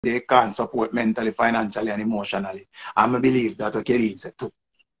they can't support mentally, financially, and emotionally. And I believe that okay, it's too.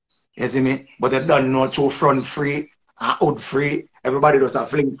 You see me? But they don't know through front free and out free. Everybody does a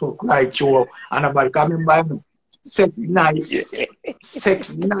fling for right through and nobody coming by me. Sex nice.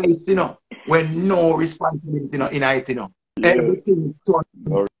 Sex nice, you know. When no responsibility, you know, in it, you know. Everything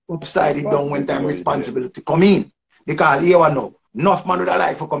turned upside it down when time responsibility come in. Because here I know. Enough man with a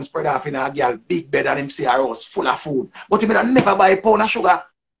life who come spread off in a girl big bed and him see a house full of food. But he would have never buy a pound of sugar.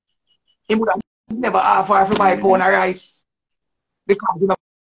 He would have never offer to buy a pound of rice. Because he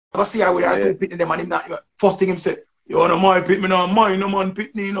never see her with her two pitney them and him not first thing him say, you know my pitney, no mine, no man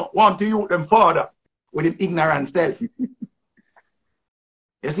pitney, you know. Want to youth them father with him ignorant self. You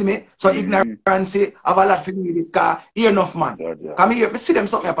see me? So ignorance have a lot for me because he enough man. Come here, I see them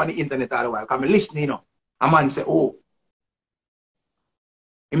something up on the internet all the while. Come listening, you know. A man say, oh,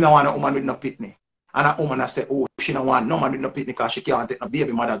 him no want a woman with no pitney. And a woman say, oh, she don't want no man with no pitney because she can't take no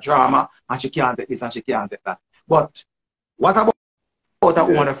baby mother drama and she can't take this and she can't take that. But what about a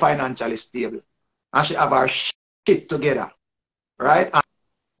woman financially stable? And she have her shit together. Right?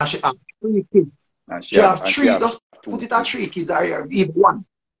 And she have 3 kids. She have 3, just put it at 3 kids or even 1.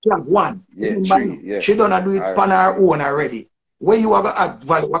 She have 1. She don't do it on her own already. Where you are going to add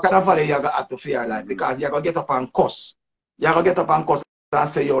value, what kind of value you are going to add to fear life? Because you are going to get up and cuss. You are going to get up and cuss and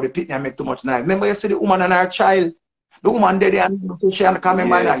say, yo, the pitney make too much noise. Remember you see the woman and her child? The woman there and she can't come in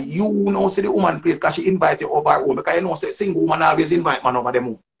by that. You know see the woman place because she invite you over her home. Because you know say single woman always invite man over them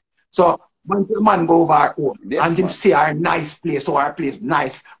home. So when the man go over her home and him see her nice place, so her place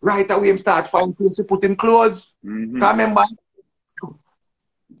nice. Right away him start find place to put him clothes. Remember?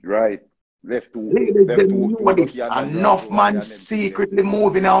 Right. Left to ladies, they know this. Enough man secretly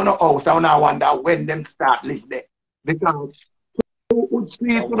moving out of the house. I now wonder when them start live there. Because two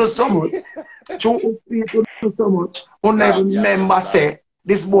people do so much. Two people do so much. Only remember say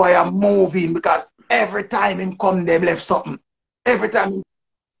this boy are moving because every time him come them left something. Every time him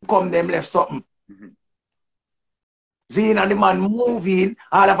come them left something. See, and the man moving,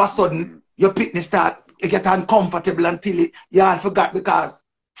 all of a sudden your pitney start you get uncomfortable until you all forgot because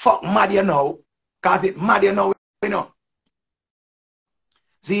fuck mad you know. Cause it mad you know, you know.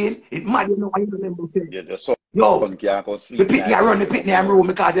 See, it mad you know, I remember saying. Yo, the pitney I run the pitney room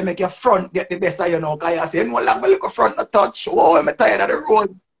because they make your front get the best of you know. Cause you say, no long look a front no touch. Oh, I'm tired of the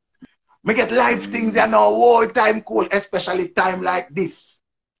road. Me get life things you know all time cool, especially time like this.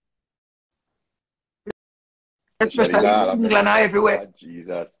 Especially in England and everywhere.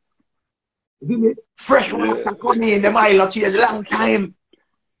 Jesus. Fresh water come in, the mile of change long time.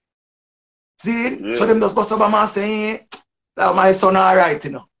 See? So them just go to and say, that my son alright,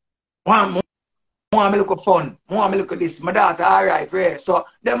 you know. Want me look at fun. Want me look at this. My daughter alright, right? So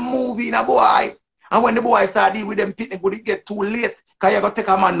them moving a boy. And when the boy start deal with them pitney good, it get too late. Cause you got to take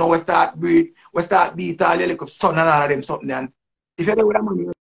a man now, we start breed, we start beat all your little son and all of them something. And if you're there with a man,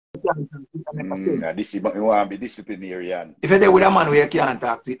 you can't this is you want to be disciplinarian. If you're there with a man where you can't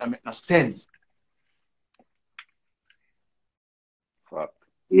talk to it, that make no sense. Fuck.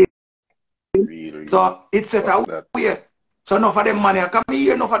 Yeah. Really. So it's set out way. So enough of them man come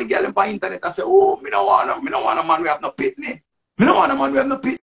here, enough of the girl on the internet and say, oh, me don't want a man we have no pitney. Me don't want a man we have no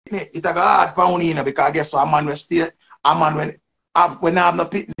pitney. It's a hard pound in because guess what, a man will still a man when I have no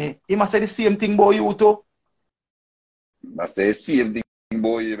pitney, he must say the same thing about you too. I say the same thing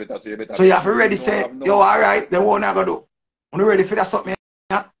about you better. So you have to ready say, yo, alright, then what I gonna do? When you ready for that something,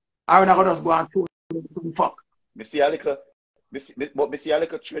 yeah? I'm not gonna just go and do some fuck. Me see a little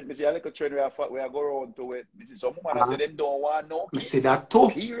trend, where I go around to it. This is some woman that say them don't want no kids. Me see that too.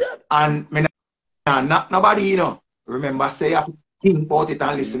 Period. And me not nobody, you know. Remember say you have to think about it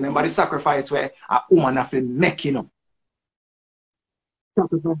and listen. Remember the sacrifice where a woman have to make, you know.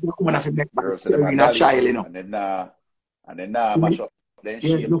 Sacrifice a woman have to make by carrying a child, you know. And then mash up. Then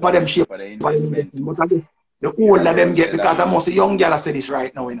shape. No for them shape for the investment. But the older them get because I must young girl say this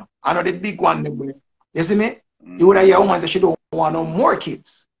right now, you know. I know the big one them. You see me? You would hear a woman say she don't want no more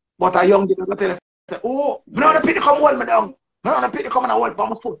kids. But a young girl will tell her, say, oh, I don't want to pity come hold me down. I don't want to pity come and hold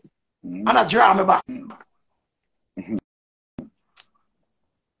my foot. And I draw me back.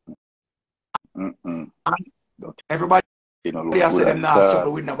 Everybody has said them not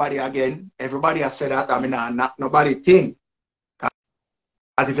struggle with nobody again. Everybody has said that. I mean, not nobody think.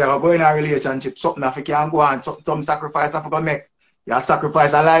 As if you're going in a relationship, something that you can go on, some sacrifice that you can make. You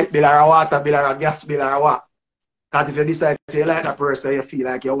sacrifice a light bill or a water bill or a gas bill or a what. Because if you decide to say like that person, you feel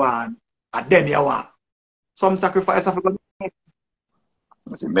like you want, and then you want. Some sacrifice that you can make.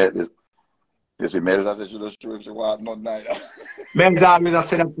 You see, Mel that she want not neither. Mel's always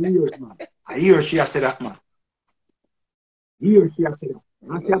said that for years, man. I hear she has said that, man. Here she has said that.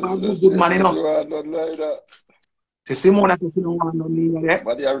 I say, I'm a good man, you know. Not like that. See, Simona says, you don't want no me there.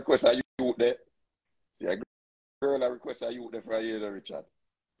 But I request a youth there. See, a girl, I request a youth there for a year, Richard.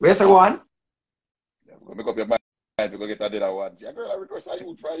 Where's the one? Yeah, I'm going to make up your mind to go get another one. See, a girl, I request a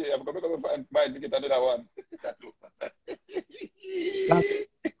youth for a year. I'm going to make up your mind to get another one.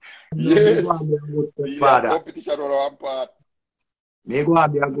 Yes. Yeah, competition on one part. Me go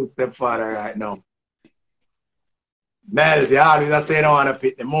and be a good stepfather right now. Mel, you always say no want to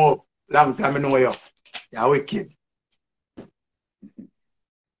pick them up. Long time I know you. You're wicked.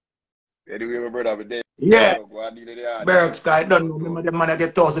 Anyway, my brother, I'm there. Yeah. Bergsky, don't know. Remember the man that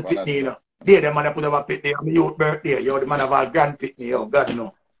get tossed a pitney, you know. They the man that put up a pitney on my youth birthday. You're the man of all grand pitney, yo. God,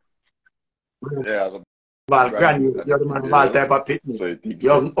 no. Yeah, all grand, you're the man of all type of pitney. So you think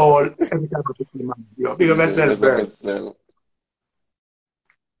young, old, every type of pitney, man. Yo, big of yourself, Bergs.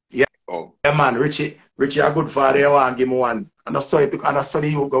 Yeah. Oh. Yeah, man, Richie, a good father, you want to give me one. And I saw it, and I saw the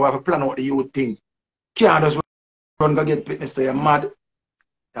youth go have a plan out the youth thing. Can't just run go get fitness, so you're mad. You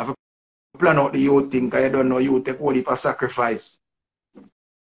have to plan out the youth thing, because you don't know you take all for sacrifice.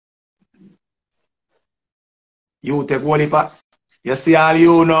 You take all for, you see all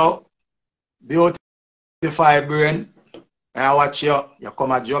you know, beautify brain. I watch you come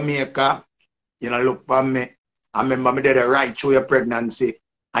to Jamaica, you know, look for me. I remember me did the right through your pregnancy,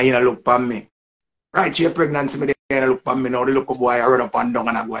 and you know, look for me. Right through your pregnancy, me did look for me. Now the little boy I run up and down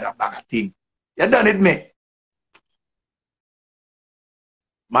and I go that bag of thing. You done it, me.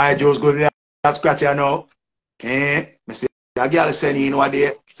 My Joe's good there, scratch you know. Me see a girl saying, you know what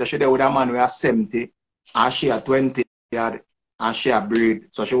day, so she there with a man who is 70, and she is 20 yard, and she a breed.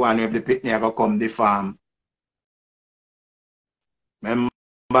 So she want to have the picnic go come the farm.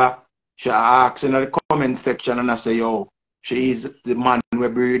 Remember, she asked in the comment section and I say, yo, she is the man who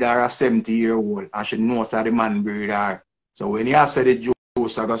breed her a 70-year-old, and she knows that the man breed her. So when you say the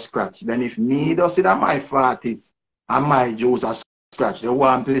juice I go scratch, then if me does it at my 40s, and my juice are scratch, they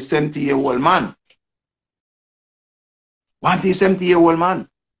want the 70-year-old man. Want the 70-year-old man.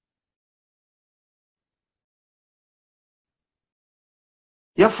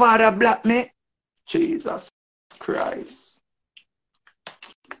 Your father black me? Jesus Christ.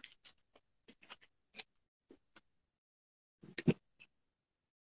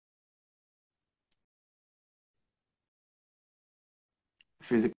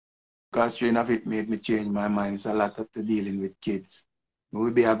 Physical strain of it made me change my mind. It's a lot to dealing with kids. We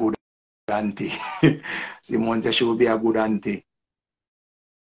will be a good auntie. Simone said she will be a good auntie.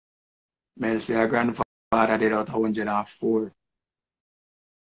 Mel say her grandfather did out 104.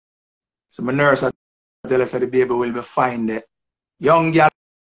 So my nurse tell us that the baby will be fine there. Young girl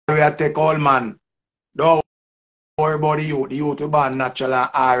will take all man. Don't worry about the youth. The youth will be natural and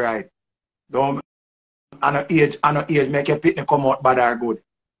alright. Don't an age make your pitney come out bad or good.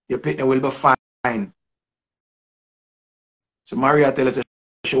 Your pitney will be fine. So Maria tell us that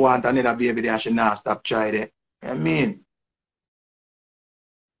she want another baby there and she not stop trying it. I mean,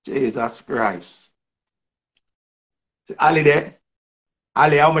 Jesus Christ. See, Ali there.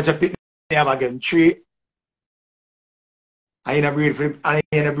 Ali, how much a pitney have again? 3. I ain't a breed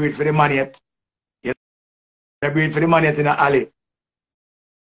for the money yet. You ain't a breed for the money yet in the alley.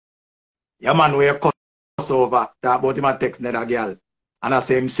 Your man will cuss over. Talk about him and text another girl. And I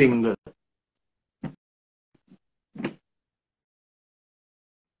say him single.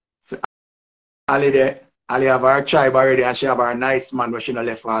 So Ali there. Ali have her tribe already and she have her nice man where she not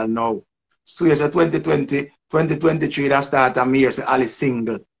left all now. So you say 2023 that start and me here say Ali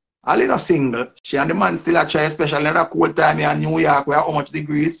single. Ali not single. She and the man still a try, especially in that cold time in New York where how much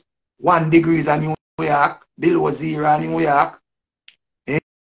degrees? 1 degrees in New York, below 0 in New York.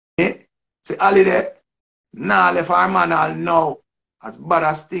 See Ali there. Nah left her man all now. As bad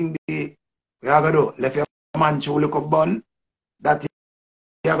as thing be. We are gonna do. Left your man to look up bun. That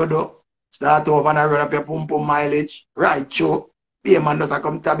you are gonna do. Start over and run up your pum pum mileage. Right, show. Be a man does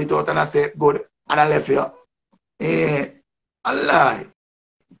come tab it out and I say good. And I left you. A lie.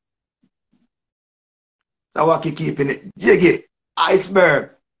 So what you keeping it? Jiggy.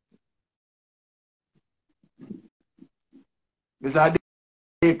 Iceberg. Mr.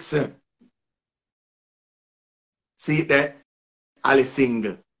 Dixon. See it there? Ali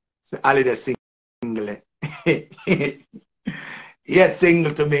single. So Ali the single. Yes,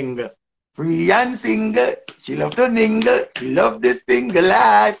 single to mingle. Free and single. She love to mingle. She love this single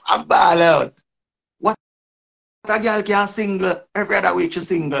life. I'm ball out. What a girl can single? Every other week she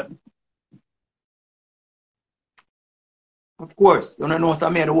single. Of course. You don't know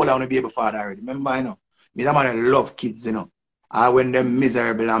some me the whole I want to be a father already. Remember, you know. Me the man that love kids, you know. I when them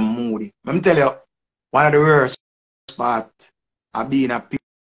miserable and moody. Let me tell you, one of the worst part of being a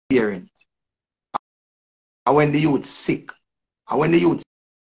parent. And when the youth sick, and when the youth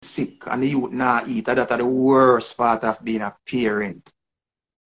sick and the youth not eat, that's the worst part of being a parent.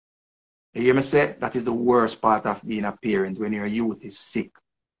 You hear me say? That is the worst part of being a parent, when your youth is sick.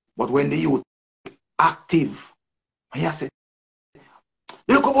 But when the youth active, and you say,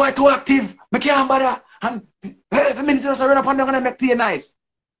 look a boy too active, I can't bother. And every minute just run up and down and make play nice.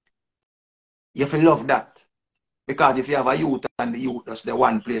 You have to love that. Because if you have a youth and the youth does the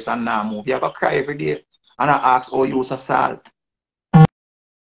one place and now move, you have to cry every day. And I ask, oh, use a salt.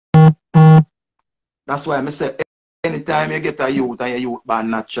 That's why I say, anytime you get a youth and your youth born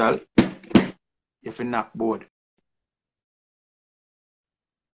natural, you feel knock board.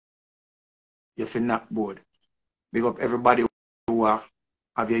 You feel knock board. Big up everybody who have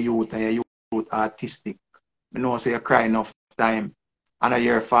your youth and your youth artistic. I know say you cry enough time and it's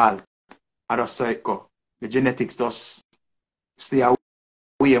your fault. I just say it go. The genetics just stay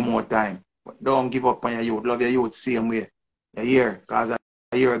away more time. But don't give up on your youth. Love your youth same way. You hear? Because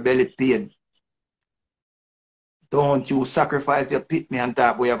I hear a belly pain. Don't you sacrifice your pitney and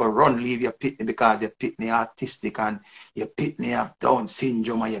that way you go run leave your pitney because your pitney artistic and your pitney have Down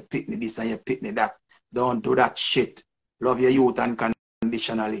syndrome and your pitney this and your pitney that. Don't do that shit. Love your youth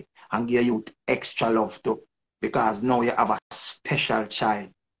unconditionally and give your youth extra love too. Because now you have a special child.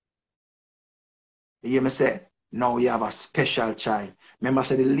 You hear me say? Now you have a special child. Remember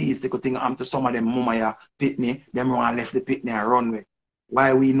say the least good thing happen to some of them mama ya pitney, them run left the pitney and run with.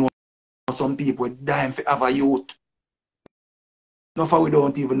 Why we know some people dying for have a youth. No, for we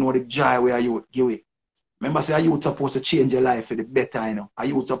don't even know the joy where you give it. Remember, say, are you supposed to change your life for the better, you know? Are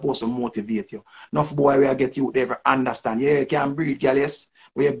you supposed to motivate you? Enough boy where get you ever understand. Yeah, you can breed, girl, yes.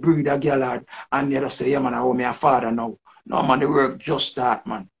 Where you breed a girl hard, and you just say, yeah, man, I owe me a father now. No, man, the work just start,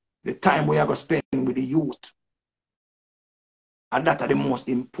 man. The time we are going to spend with the youth. And that's the most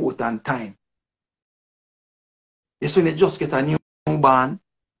important time. It's when you just get a newborn,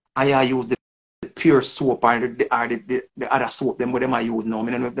 and you use the pure soap or the other soap them what them I use now. I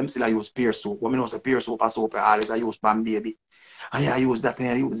don't know if them still I use pure soap. But I know pure soap or soap I always I use Bam Baby. And I use that and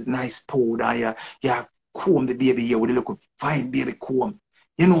I use nice powder and you comb the baby here with a little fine baby comb.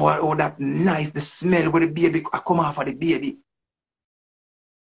 You know all that nice the smell where the baby I come off of the baby.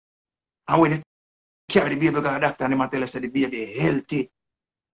 And when you carry the baby to the doctor and them tell us that the baby healthy.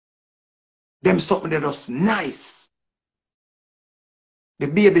 Them something that was nice. The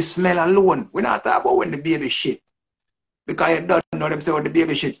baby smell alone. We're not talking about when the baby shit. Because you don't know them say when the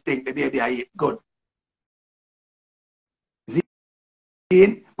baby shit stink, the baby I eat good.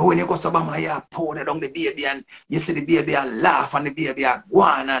 See? But when you go to Sabama, you powder down the baby and you see the baby I laugh and the baby I go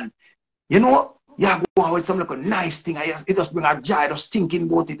on and you know, you go on with some little nice thing. It just bring a joy, just thinking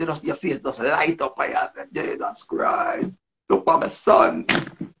about it, just your face just light up. I said, Jesus Christ. Look at my son.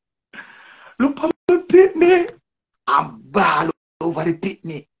 Look at my pitney. I'm bad over the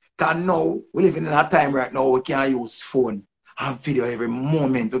pitney. Because now, we live in a time right now, we can't use phone and video every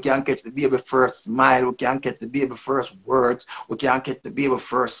moment. We can't catch the baby first smile. We can't catch the baby first words. We can't catch the baby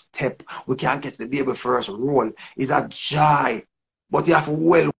first step. We can't catch the baby first roll. It's a joy. But you have to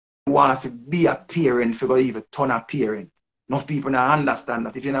well want to be a parent if you're going to even turn a parent. Enough people now understand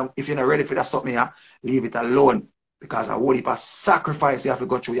that if you're not ready for that something, leave it alone. Because a whole heap of sacrifice you have to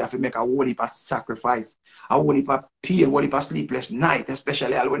go through. You have to make a whole heap of sacrifice. A whole heap of pain, a whole heap of sleepless night,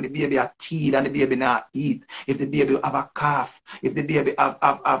 especially when the baby has teeth and the baby not eat. If the baby have a cough, if the baby have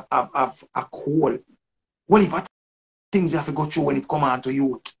a cold. Whole heap of things you have to go through when it comes on to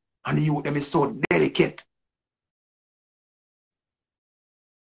youth. And the youth them is so delicate.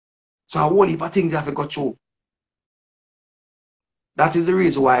 So a whole heap of things you have to go through. That is the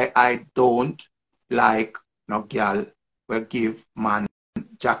reason why I don't like no girl will give man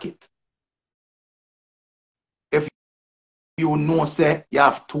jacket. If you know say you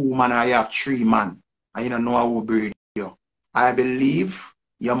have 2 man or you have 3 man and you don't know how to breed you, I believe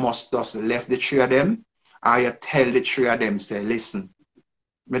you must just left the 3 of them or you tell the 3 of them say, listen,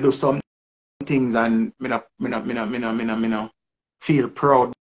 me do some things and me no feel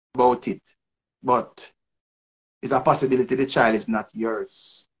proud about it. But it's a possibility the child is not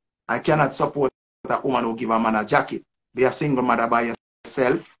yours. I cannot support a woman who give a man a jacket. Be a single mother by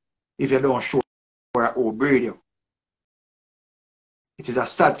yourself if you don't show her who breed you. It is a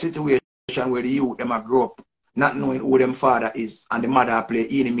sad situation where the youth them a grow up not knowing who them father is and the mother play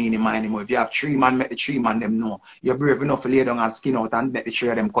any meany miny more. If you have 3 man, make the 3 man them know. You're brave enough to lay down and skin out and make the 3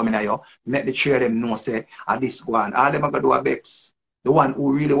 of them come in at you. Make the 3 of them know say this one. All them are gonna do a bex. The one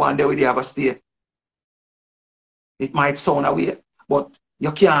who really want there with you have a stay. It might sound away, but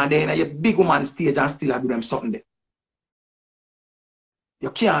you can't then your big woman stage and still do them something there. You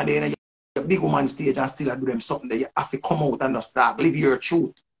can't there in a big woman stage and still do them something that you have to come out and just talk. Live your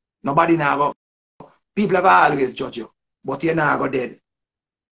truth. Nobody now go. People have always judge you, but you're not go dead.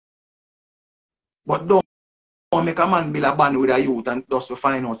 But don't make a man build a band with a youth and just to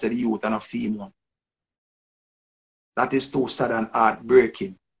find out that the youth and a female. That is too sad and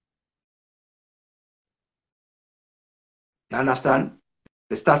heartbreaking. You understand?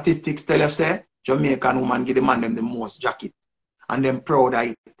 The statistics tell us say Jamaican woman give the man them the most jacket and them proud of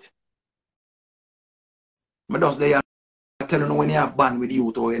it. But just they are telling you when you have band with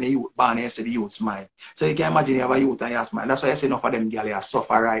youth or when youth band, you see the youth smile. So you can imagine you have a youth and you smile. That's why you see enough of them girls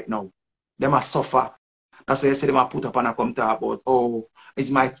suffer right now. Them are suffer. That's why you see them put up and come talk about, oh, it's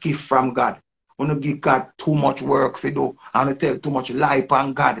my gift from God. When you give God too much work for do and you tell too much lie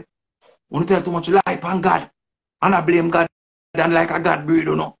on God. When you tell too much lie on God and I blame God and like a God breed,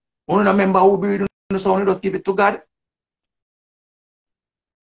 you know. When you remember who breed, so you just give it to God.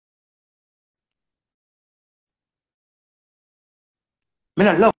 I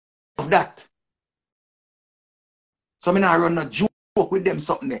don't love that. So I don't run no joke with them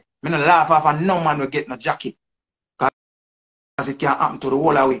something there. I don't laugh off and no man will get no jacket. Because it can happen to the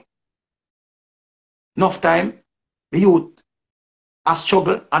whole away. Enough time, the youth has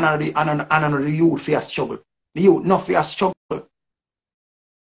struggle and the youth fear struggle. The youth not fear struggle.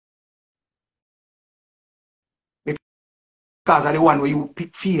 Because of the one where you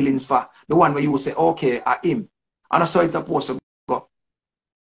pick feelings for, the one where you say, okay, I him. And that's how it's supposed to go.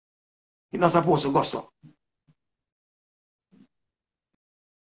 It's not supposed to go so.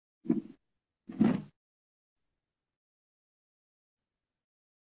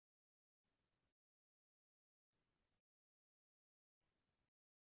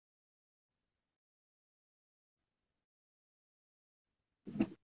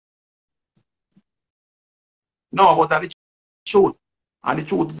 No, but that's the truth. And the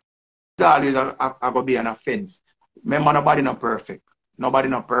truth is always going to be an offense. Remember, nobody not perfect. Nobody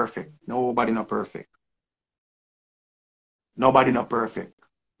not perfect. Nobody not perfect. Nobody not perfect.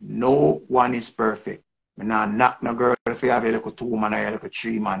 No one is perfect. I not knock no girl if you have a little 2 man or a little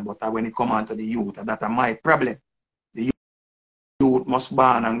 3 man. But when it come on to the youth, that's my problem. The youth must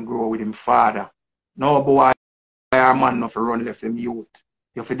born and grow with him father. No boy or man not run left him youth.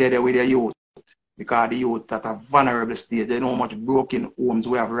 You have to dead with your youth. Because the youth at a vulnerable stage, you know how much broken homes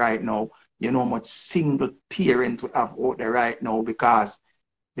we have right now. You know how much single parent we have out there right now because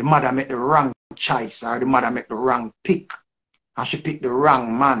the mother made the wrong choice or the mother made the wrong pick and she picked the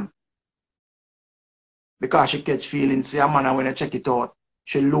wrong man. Because she catch feelings for a man and when you check it out,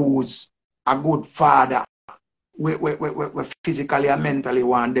 she lose a good father. We physically and mentally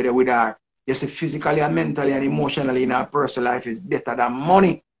want there with her. You see, physically and mentally and emotionally in her personal life is better than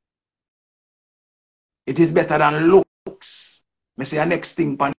money. It is better than looks. Me say the next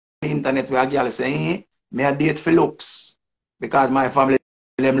thing on the internet where a girl say, me a date for looks. Because my family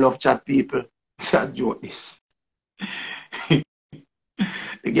them love chat people. Chat joke this.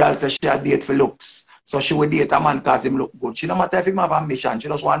 The girl says she a date for looks. So she will date a man because him look good. She no matter if him have ambition. She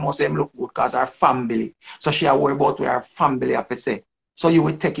just want to know say him look good because her family. So she a worry about what her family have to say. So you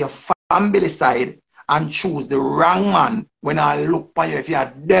will take your family side and choose the wrong man when I look for you if you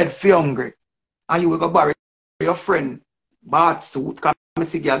are dead for hungry. And you will go borrow your friend bath suit. Because I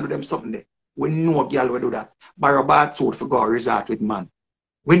see girl do them something there. We know girl will do that. Borrow bath suit for go resort with man.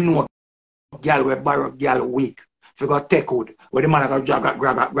 We know girl will borrow girl wig. For go take out. Where the man go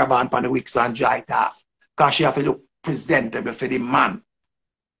grab on the wigs and dry it off. Because she have to look presentable for the man.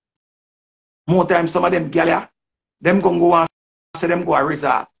 More times some of them girl, them go and say them go a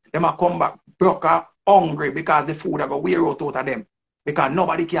resort. Them a come back broke or hungry because the food a go wear out of them. Because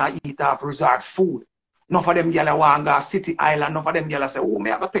nobody can eat off resort food. None of them gyal want to go city island. None of them gyal say, oh,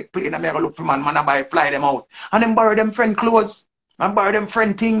 me I go take plane and me I go look for man and buy fly them out. And them borrow them friend clothes and borrow them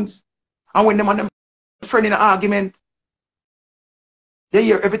friend things. And when them and them friend in an argument, they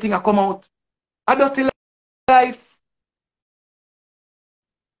hear everything a come out. A dirty life.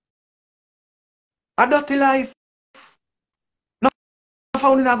 A dirty life. No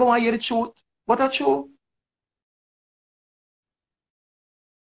found not go and hear the truth. But a truth.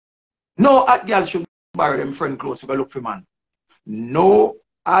 No hot girl should borrow them friend clothes to go look for man. No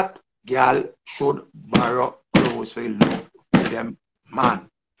hot girl should borrow clothes to look for them man.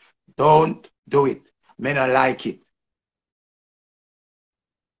 Don't do it. Men don't like it.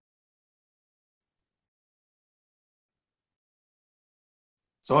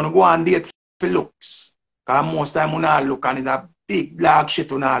 So when you go and date for looks, because most time you not look and it's a big black shit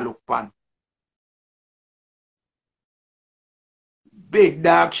you not look pan. Big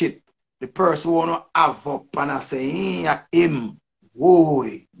dark shit. The person want to have up and I say, him. whoa,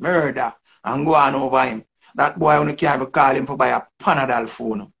 murder, and go on over him. That boy only can't even call him for buy a Panadol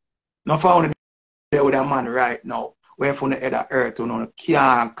phone. No found there with a man right now. Where from the head of earth, you know,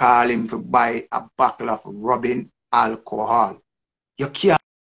 can't call him for buy a bottle of rubbing alcohol. You can't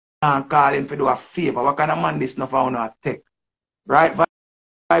call him for do a favor. What kind of man this no found a take? Right,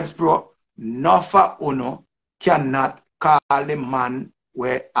 vibes, bro? No for uno cannot call the man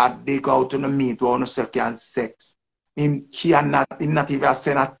where I dig out on the meat or on the second sex. Him not even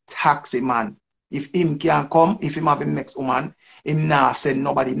send a taxi man. If him can come, if him have a next woman, him nah send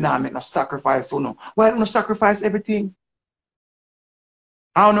nobody, nah make no sacrifice or no. Why don't you sacrifice everything?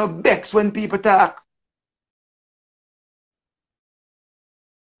 I don't know vex when people talk.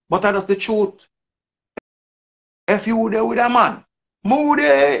 But that's the truth. If you there with a man,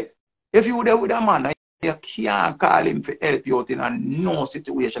 moody. If you there with a man, you can't call him for help you out in a no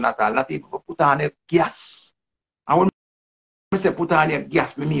situation at all. Not even for put on a gas. And when I say put on your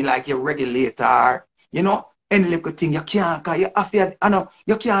gas, I mean like your regulator, you know, any little thing you can't, cause you have to, I know,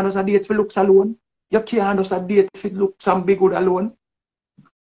 you can't just a date for looks alone. You can't just a date for looks and big good alone.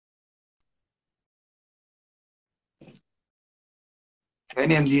 My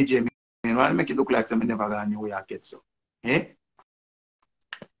name DJ, man, why make it look like something never gone New York yet, so. Eh?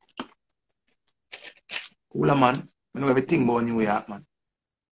 Cooler man, I know everything about New York, man.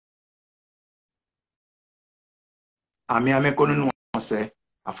 And me, I make on know, say,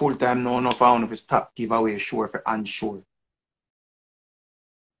 a full time now, no found if it's top giveaway sure for unsure.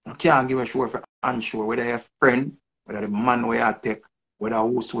 You can't give a sure for unsure, whether you're a friend, whether the man where you take, whether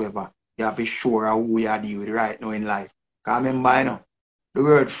whosoever, you have to be sure of who you are dealing with right now in life. Because remember, you know, the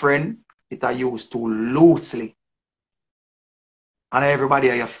word friend, it are used too loosely. And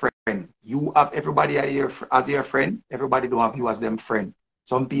everybody are your friend. You have everybody as your friend, everybody don't have you as them friend.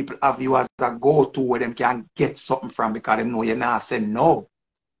 Some people have you as a go-to where them can get something from because they know you're not saying no.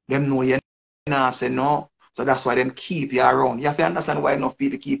 Them know you're not saying no. So that's why them keep you around. You have to understand why enough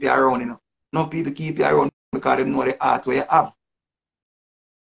people keep you around, you know. Enough people keep you around because they know the heart where you have.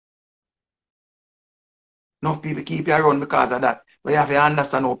 Enough people keep you around because of that. But you have to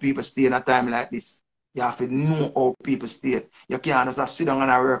understand how people stay in a time like this. You have to know how people stay. You can't just sit down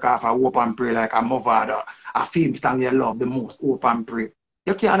and work off and hope and pray like a mother. A film song you love the most, hope and pray.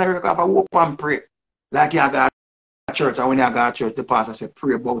 You can't work off and hope and pray. Like you got church, and when you go to church, the pastor say,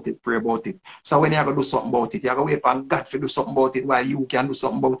 pray about it, pray about it. So when you have to do something about it, you have to wait for God to do something about it while you can do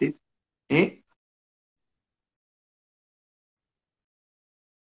something about it. Eh?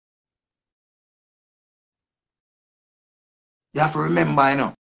 You have to remember, you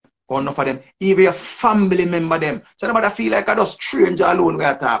know, enough of them, even your family member them. So nobody feel like I just stranger alone we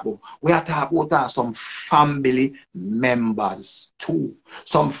are talking about. We are talking about some family members too.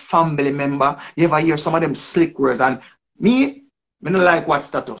 Some family member, you ever hear some of them slick words, and me don't like watch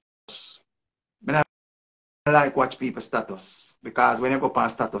status. I don't like watch people's status. Because when you go on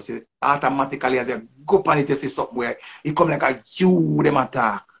status, it automatically as you go on it, you see something where it come like a you them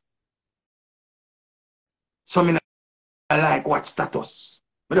attack. So I don't like watch status.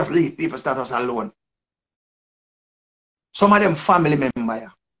 We just leave people's status alone. Some of them family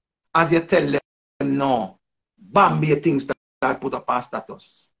member, as you tell them no, Bambi things that put up on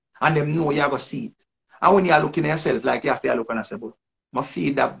status. And them know you go see it. And when you're looking at yourself, like you have to look and say, but I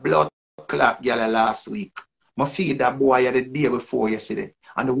feed that blood clot girl last week. I feed that boy the day before yesterday.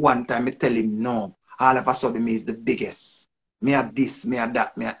 And the one time I tell him no, all of a sudden me is the biggest. Me have this, me have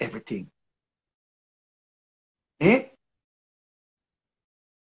that, me have everything. Eh?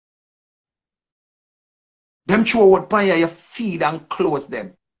 Them show what pan you feed and close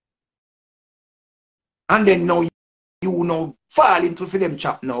them. And then now you know fall into for them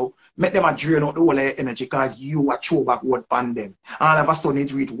chap now. Make them a drain out the whole of your energy because you are throw back what pan them. And all of a sudden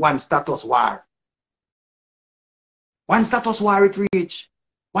it reach one status war. One status war it reach.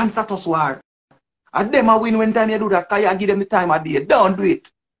 One status war. And them a win when time you do that because you give them the time of day. Don't do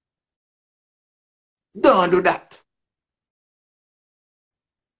it. Don't do that.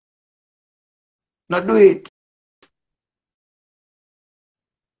 Not do it.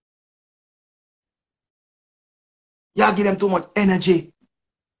 You give them too much energy.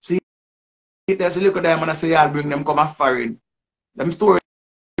 See, there's a little time when I say I'll bring them come a foreign. Them story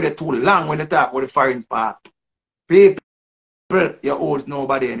they're too long when they talk about the foreign part. People, you owes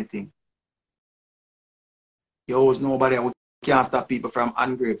nobody anything. You owes nobody. We can't stop people from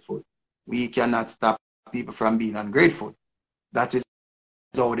ungrateful. We cannot stop people from being ungrateful. That is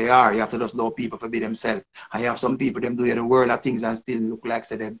how they are. You have to just love people for be themselves. And you have some people, them do the world of things and still look like,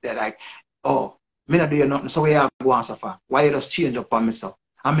 say, they're like, oh, me not do you nothing, so we have to go and suffer. Why you just change up on myself?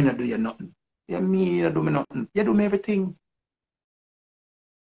 I me not do you nothing. Yeah, me not do me nothing. You do me everything.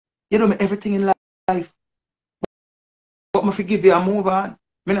 You do me everything in life. But me forgive you and move on.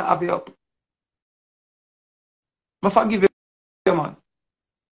 Me not have you up. Me forgive you, man.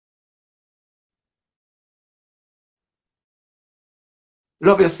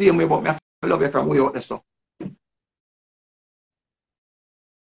 Love you same way, but me love you from way out there, so.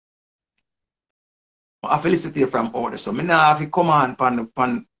 I felicite you from out there, so. Me not have to come on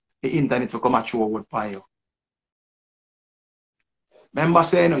the internet to come and show what for you. Remember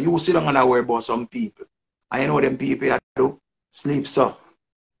saying, you sit down and worry about some people. And you know them people that do sleep so.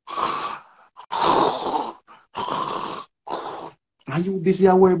 And you busy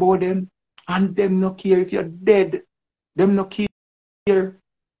and worry about them. And them no care if you're dead. Them no care.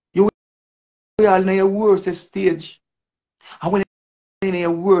 You are in your worst stage. And when you're in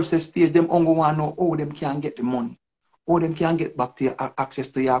your worst stage, them only want to know how them can get the money. How them can get back to your access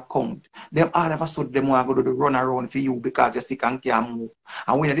to your account. Them all of a sudden them want to go to the run around for you because you're sick and can't move.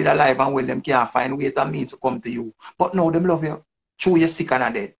 And when you did alive and well, them can't find ways and means to come to you. But now them love you. True, you're sick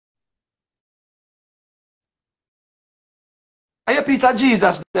and dead. Are you a piece of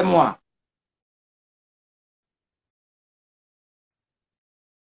Jesus, them want?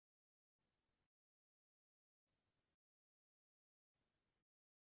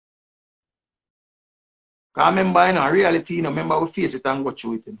 Because remember, you know, reality, you know, remember we face it and go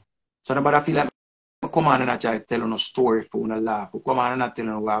through it. You know. So nobody feel like come on and I try to tell you a story for you laugh. We come on and I tell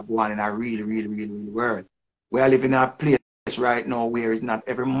you what go on in a really world. We are living in a place right now where it's not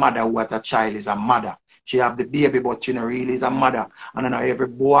every mother who has a child is a mother. She have the baby, but she you know, really is a mother. And then every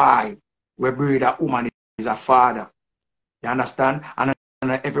boy we breed a woman is a father. You understand? And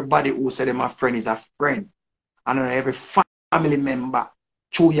then everybody who said them a friend is a friend. And then every family member,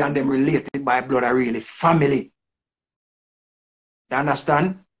 two and them related by blood are really family. You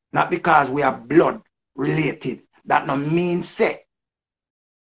understand? Not because we are blood related. That no mean say.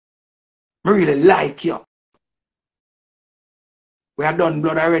 I really like you. We have done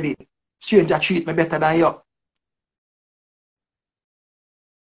blood already. Stranger treat me better than you.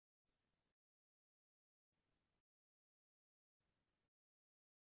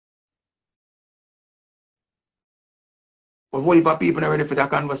 But what if people are ready for that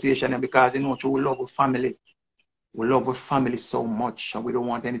conversation and because you know we love our family. We love our family so much and we don't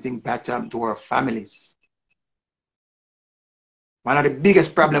want anything bad to happen to our families. One of the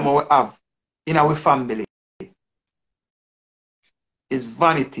biggest problems we have in our family is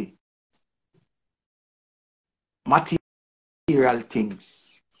vanity. Material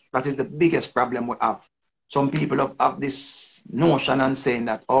things. That is the biggest problem we have. Some people have this notion and saying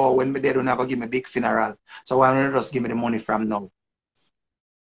that, oh, when me dead, don't ever give me a big funeral. So why don't you just give me the money from now?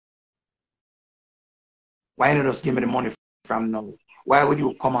 Why don't you just give me the money from now? Why would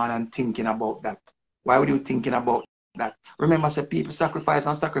you come on and thinking about that? Why would you thinking about that? Remember, say people sacrifice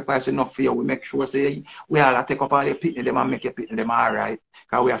and sacrifice enough for you. We make sure say we all take up all the pitney them and make your pitney them all right.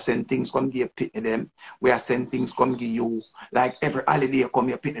 Because we are sending things come give pitney them. We are sending things come give you. Like every holiday come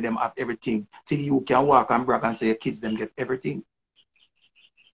your pitney them have everything. Till you can walk and brag and say your kids them get everything.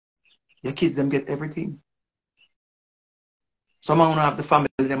 Your kids them get everything. Some of them have the family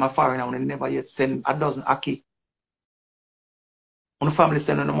them are foreign and they never yet send a dozen aki. When the family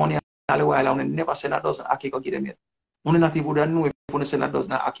send them the money all the while and they never send a dozen aki go give them yet. Only not even would know if you send a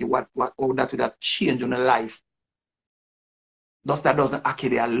dozen aki what how that would have changed on the life. Just that doesn't aki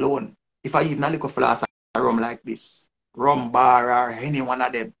there alone. If I even a little flask of rum like this, rum bar or any one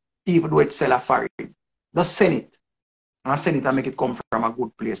of them, even though it's sell a foreign, just send it. And send it and make it come from a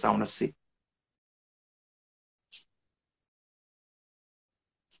good place I want to see.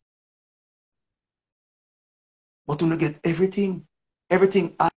 But you get everything.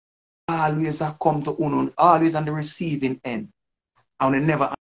 Everything always come to Uno, always on the receiving end. And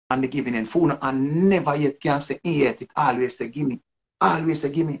never on the giving end. For and never yet can say yet. It always say give me. Always say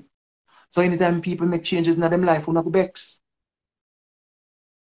give me. So anytime people make changes in their life, you not go vex.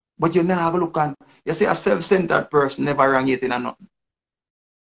 But you never have a look on. You see a self-centered person never rang yet in a nothing.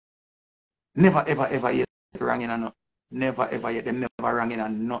 Never ever yet rang in a nothing. Never ever yet. They never rang in a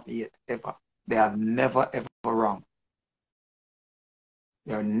nothing yet. Ever. They have never ever wrong.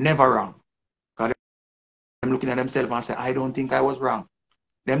 They're never wrong. Because they're looking at themselves and say, I don't think I was wrong.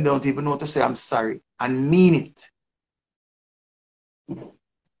 Them don't even know to say I'm sorry and mean it.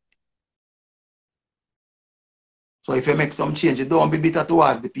 So if you make some changes, don't be bitter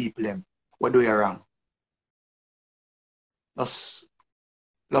towards the people them. What do you wrong? Just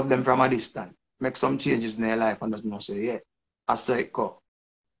love them from a distance. Make some changes in their life and just not say, yeah, I say it go.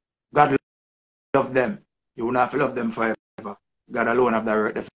 God love them. You will not have to love them forever. God alone have the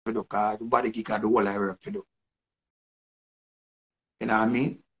right to do because everybody can do all the work to do. You know what I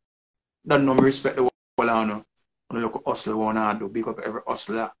mean? Don't know me respect the whole I know. When you look at hustle, what I do, big up every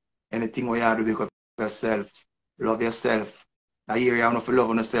hustler. Anything what you do, big up yourself. Love yourself. I hear you have to love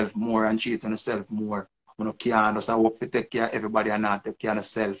on yourself more and treat on yourself more. You know, can't just work to take care of everybody and not take care of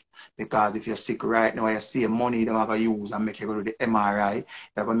yourself. Because if you're sick right now, you see money they're going to use and make you go to the MRI,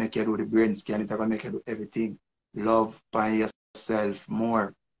 they're going to make you do the brain scan, they're going to make you do everything. Love by yourself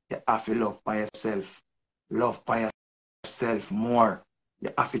more. You have to love by yourself. Love by yourself more. You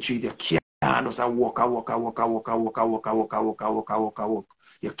have to treat your can't just walk.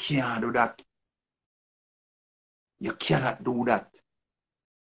 You can't do that. You cannot do that.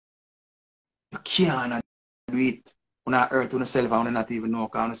 You cannot do it. When I hurt on yourself, I not even know.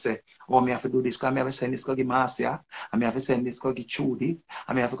 I say, oh, me have to do this because I have to send this to Marcia. I have to send this to Judy.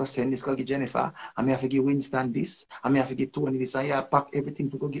 I have to send this to Jennifer. I have to give Winston this. I have to give Tony this. And you pack everything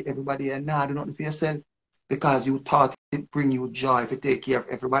to go give everybody. And now do nothing for yourself. Because you thought it bring you joy if you take care of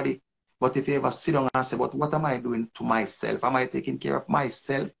everybody. But if you ever sit down and say, but what am I doing to myself? Am I taking care of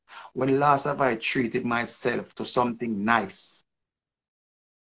myself? When last have I treated myself to something nice?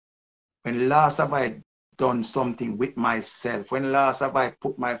 When last have I done something with myself? When last have I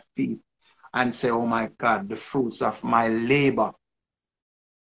put my feet and say, oh my God, the fruits of my labor?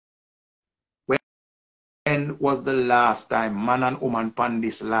 When was the last time, man and woman upon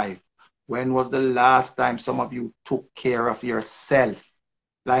this life? When was the last time some of you took care of yourself?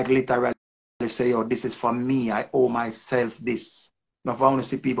 Like literally say, oh, this is for me. I owe myself this. Now, if I want to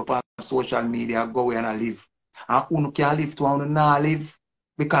see people on social media go away and I live. And you can't live to how you not live.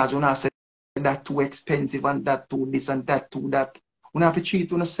 Because you not say that too expensive and that too this and that too that. You have to treat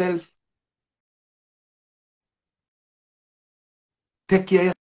yourself. Take care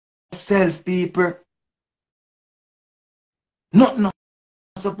of yourself, people. Not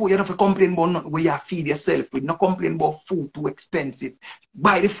suppose you don't have to complain about nothing where you feed yourself with. Not complain about food too expensive.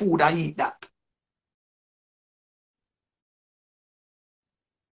 Buy the food and eat that.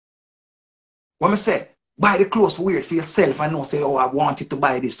 What I say? Buy the clothes for weird for yourself and not say, oh, I wanted to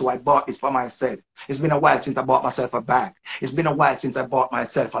buy this, so I bought this for myself. It's been a while since I bought myself a bag. It's been a while since I bought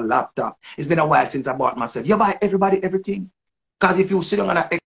myself a laptop. It's been a while since I bought myself. You buy everybody everything. Because if you sit down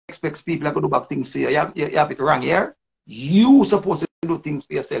and expect people to do back things for you, you have it wrong here. You supposed to do things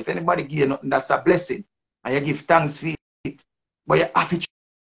for yourself. Anybody give you nothing, that's a blessing. And you give thanks for it. But you have to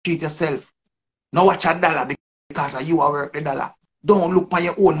treat yourself. Now watch a dollar because you are worth the dollar. Don't look for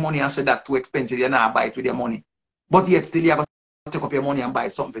your own money and say that too expensive. You're not buy it with your money. But yet still you have to take up your money and buy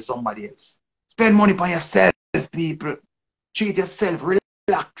something for somebody else. Spend money on yourself, people. Treat yourself.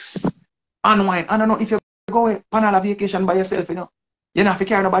 Relax. Unwind. I don't know if you go on a vacation by yourself, you know. You don't have to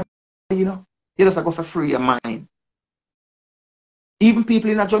carry nobody, you know. You just go for free your mind. Even people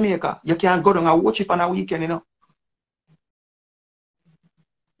in Jamaica, you can't go down and watch it on a weekend, you know.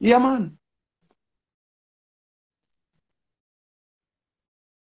 Yeah, man.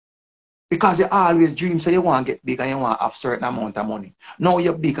 Because you always dream, so you want to get big and you want to have certain amount of money. Now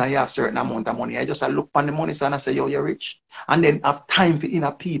you're big and you have certain amount of money. I just look on the money and I say, yo, you're rich. And then have time for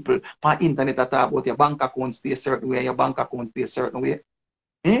inner people on internet that talk about your bank account stay a certain way, your bank account stay a certain way.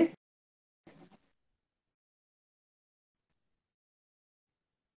 Eh?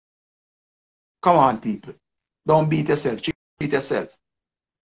 Come on, people. Don't beat yourself. Treat yourself.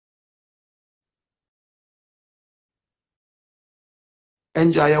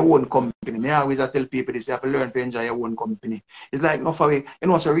 Enjoy your own company. Me always I tell people this, you have to learn to enjoy your own company. It's like enough of we, you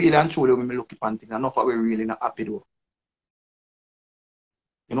know, so really and truly when we look at things, enough of we really not happy though.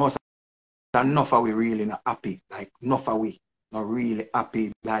 You know, so enough of we really not happy. Like enough of we not really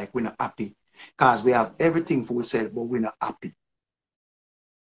happy. Like we're not happy. Because we have everything for ourselves, but we're not happy.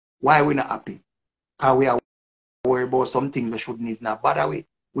 Why we're not happy? Because we are worried about something we shouldn't even have bother with.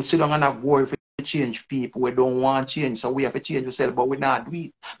 We sit down and have worry for change people. We don't want change. So we have to change ourselves, but we not do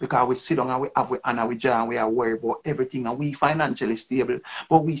it. Because we sit down and we have we and we jaw and we are worried about everything and we financially stable.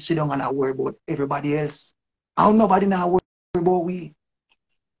 But we sit down and are worried about everybody else. How nobody now worry about we.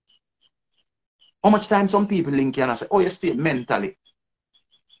 How much time some people link you and say, oh, you stay mentally.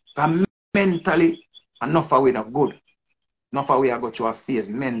 Because mentally, enough of we not good. Enough of we are go through a phase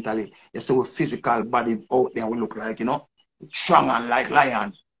mentally. You see, our physical body out there, we look like, you know, strong and like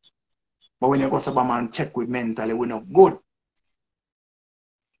lion. But when you go to and check with mentally, we're not good.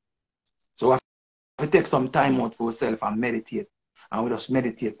 So we have to take some time out for ourselves and meditate. And we just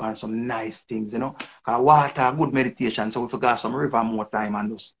meditate on some nice things, you know. Because water, good meditation. So we forgot some river more time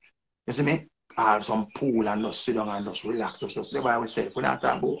and just, you see me? Have some pool and just sit down and just relax. Just that's why we say, we're not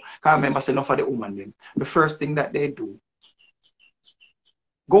talking about. Because I remember saying, enough of the woman, then, the first thing that they do,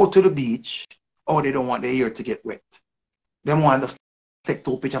 go to the beach, or they don't want their hair to get wet. They want to take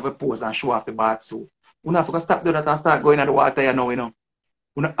 2 pictures of a pose and show off the bath suit. You have to stop doing that and start going in the water, you know. You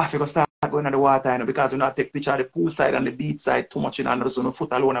have to start going in the water, you know, because you not take picture of the pool side and the beach side too much, you know, and so your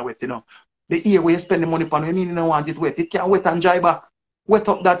foot alone are wet, you know. The ear where you spend the money upon, you mean you don't want it wet. It can't wet and dry back. Wet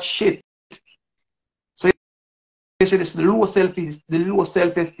up that shit. So you see this low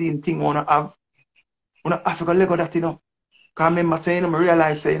self-esteem thing you wanna have. You have to let go that, you know. Because I remember saying, I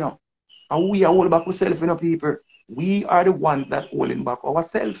realize, you know, and we are hold back ourselves, you know, people. We are the ones that holding back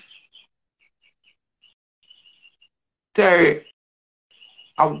ourselves. Terry,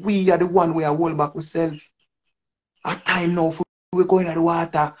 and we are the one we are holding back ourselves. At time now, we're going to the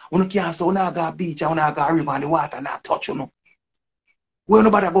water. We can't say, we not go to the beach, we not go to the river and the water not touch, you know. Where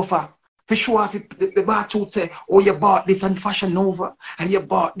nobody go for? For sure, if the bar would say, oh, you bought this in Fashion Nova, and you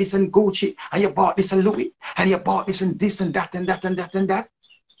bought this in Gucci, and you bought this in Louis, and you bought this and this and that and that and that and that.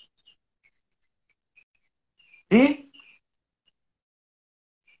 Eh?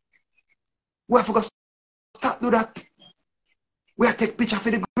 We have to stop do that. We have to take picture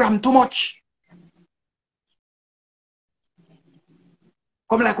for the gram too much.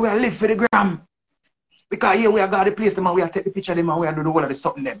 Come like we are live for the gram. Because here we are got the place them and we are take the picture of them and we are do the whole of the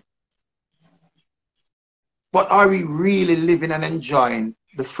something them. But are we really living and enjoying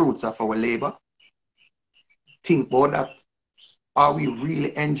the fruits of our labor? Think about that. Are we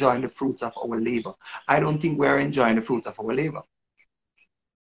really enjoying the fruits of our labor? I don't think we are enjoying the fruits of our labor.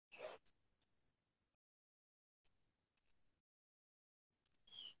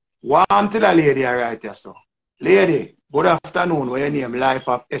 Warm to the lady right here, so. Lady, good afternoon. What your name? Life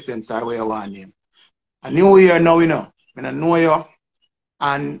of Essence or what you want name? I new year now, you know. I don't know you.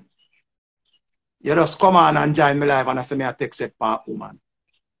 And you just come on and join me live and I say me a text it for a woman.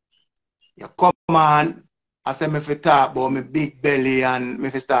 You come on, I say me fi talk about my big belly and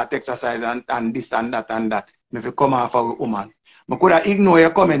me fi start exercise and this and that and that. Me fi come on for a woman. I could have ignore your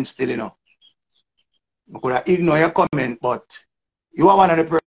comment still, you know. I could have ignore your comment, but you are one of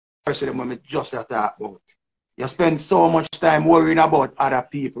the person that me just talk about. You spend so much time worrying about other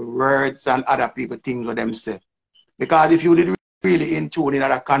people, words and other people things with them say. Because if you did really in tune in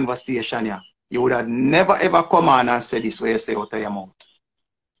a conversation, yeah, you would have never ever come on and say this way you say out of your mouth.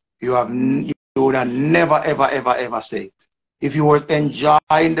 You would have never ever say it. If you was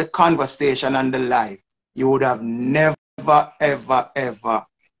enjoying the conversation and the life, you would have never ever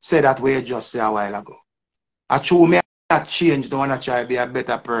said that way you just said a while ago. I true me I change, don't want to try to be a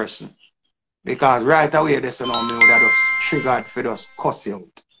better person. Because right away this you know me would have just triggered for just cuss you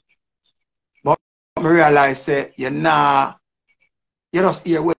out. But I realize say you just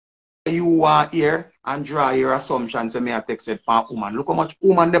hear what you want here and draw your assumptions and me I text it for woman. Look how much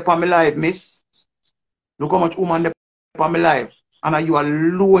woman there on my life, miss. Look how much woman there on my life. And you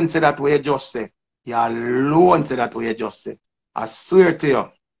alone say that way you just say. You alone say that way you just say. I swear to you.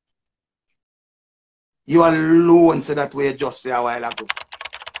 You alone say that way you just say a while ago.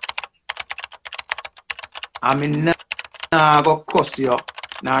 I mean, nah go cuss you.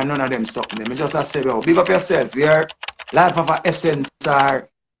 Nah, none of them something. Me just say, well, big up yourself. Your life of a essence or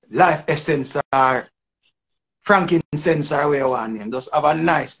life essence or frankincense or where you want him. Just have a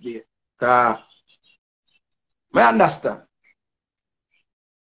nice day. I understand.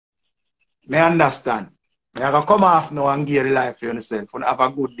 I understand. I gotta come off now and give the life for yourself. And have a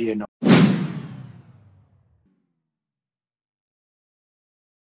good day now.